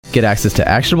Get access to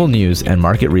actionable news and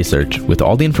market research with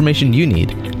all the information you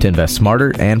need to invest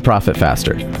smarter and profit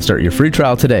faster. Start your free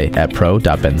trial today at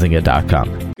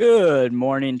pro.benzinga.com. Good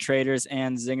morning, traders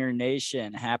and Zinger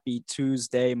Nation. Happy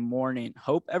Tuesday morning.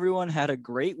 Hope everyone had a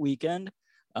great weekend.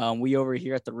 We over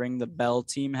here at the Ring the Bell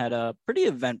team had a pretty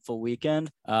eventful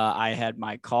weekend. I had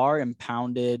my car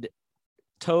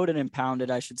towed and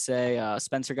impounded, I should say.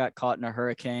 Spencer got caught in a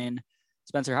hurricane.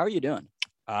 Spencer, how are you doing?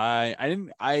 I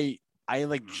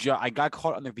got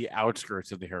caught on the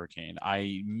outskirts of the hurricane.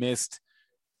 I missed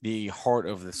the heart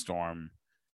of the storm,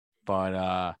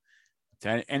 but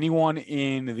to anyone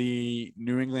in the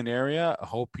New England area, I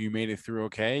hope you made it through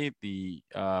okay. We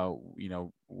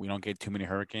don't get too many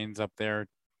hurricanes up there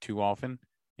too often,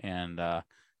 and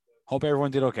hope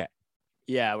everyone did okay.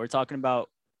 Yeah, we're talking about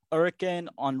Hurricane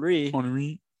Henri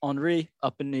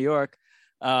up in New York.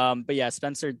 But yeah,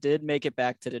 Spencer did make it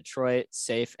back to Detroit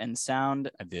safe and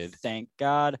sound. I did. Thank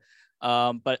God.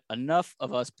 But enough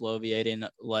of us bloviating.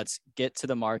 Let's get to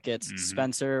the markets. Mm-hmm.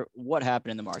 Spencer, what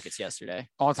happened in the markets yesterday?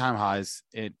 All-time highs.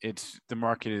 The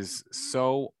market is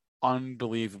so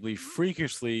unbelievably,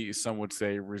 freakishly, some would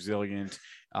say, resilient.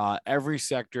 Every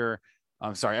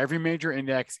major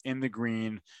index in the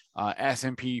green.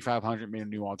 S&P 500 made a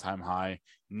new all-time high.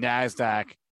 NASDAQ,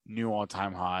 new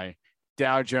all-time high.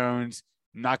 Dow Jones,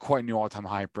 not quite new all-time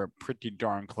high, but pretty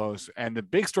darn close. And the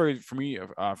big story for me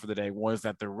for the day was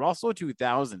that the Russell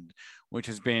 2000, which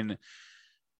has been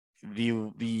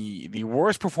the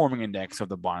worst performing index of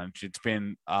the bunch, it's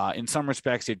been in some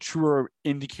respects a truer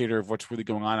indicator of what's really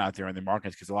going on out there in the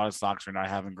markets, because a lot of stocks are not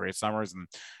having great summers. And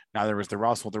now there was the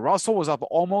Russell. The Russell was up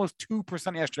almost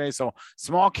 2% yesterday. So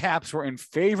small caps were in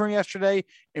favor yesterday.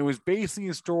 It was basically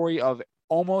a story of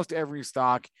almost every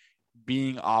stock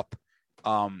being up.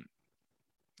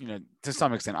 To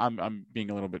some extent, I'm being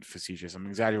a little bit facetious. I'm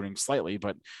exaggerating slightly,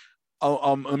 but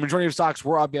the majority of stocks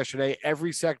were up yesterday.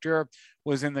 Every sector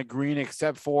was in the green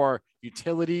except for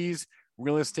utilities,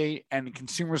 real estate, and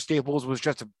consumer staples was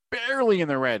just barely in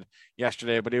the red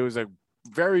yesterday, but it was a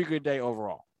very good day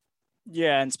overall.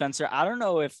 Yeah, and Spencer, I don't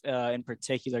know if in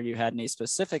particular you had any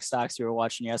specific stocks you were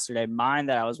watching yesterday. Mine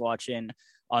that I was watching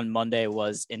on Monday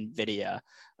was NVIDIA.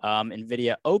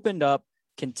 NVIDIA opened up,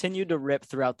 continued to rip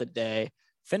throughout the day,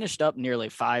 finished up nearly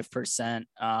 5%.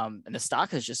 And the stock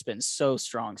has just been so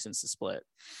strong since the split.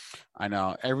 I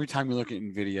know. Every time you look at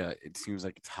NVIDIA, it seems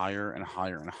like it's higher and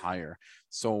higher and higher.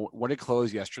 So what it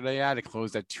closed yesterday at, it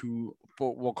closed at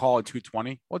we'll call it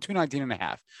 220. Well,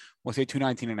 219.5. We'll say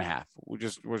 219.5. We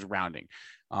just was rounding.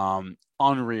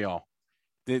 Unreal.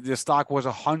 The stock was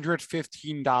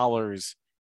 $115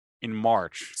 in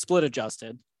March. Split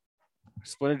adjusted,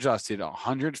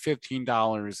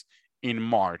 $115 in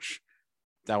March.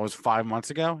 That was 5 months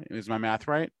ago. Is my math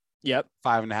right? Yep.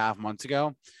 5.5 months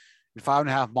ago. In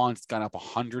 5.5 months, it's gone up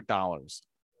 $100.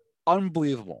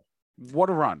 Unbelievable. What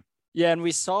a run. Yeah, and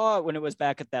we saw when it was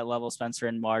back at that level, Spencer,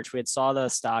 in March, we saw the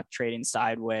stock trading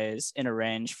sideways in a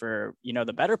range for,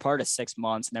 the better part of 6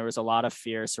 months. And there was a lot of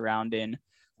fear surrounding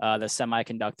the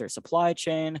semiconductor supply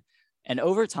chain. And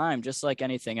over time, just like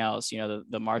anything else,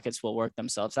 the markets will work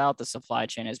themselves out. The supply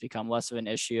chain has become less of an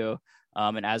issue.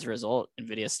 And as a result,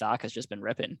 NVIDIA stock has just been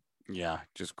ripping. Yeah,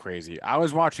 just crazy. I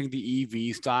was watching the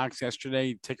EV stocks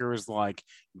yesterday. Tickers like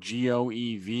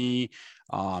GOEV,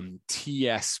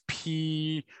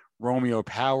 TSP, Romeo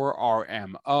Power,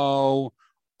 RMO,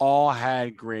 all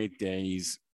had great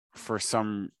days for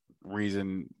some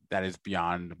reason that is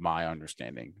beyond my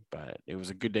understanding. But it was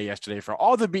a good day yesterday for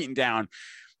all the beaten down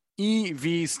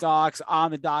EV stocks.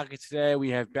 On the docket today,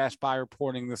 we have Best Buy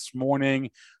reporting this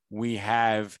morning. We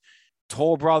have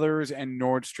Toll Brothers and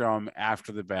Nordstrom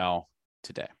after the bell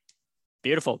today.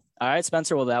 Beautiful. All right,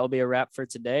 Spencer. Well, that will be a wrap for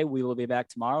today. We will be back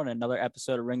tomorrow in another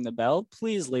episode of Ring the Bell.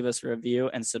 Please leave us a review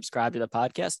and subscribe to the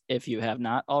podcast if you have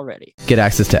not already. Get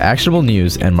access to actionable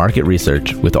news and market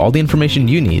research with all the information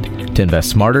you need to invest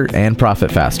smarter and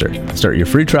profit faster. Start your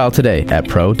free trial today at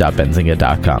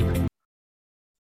pro.benzinga.com.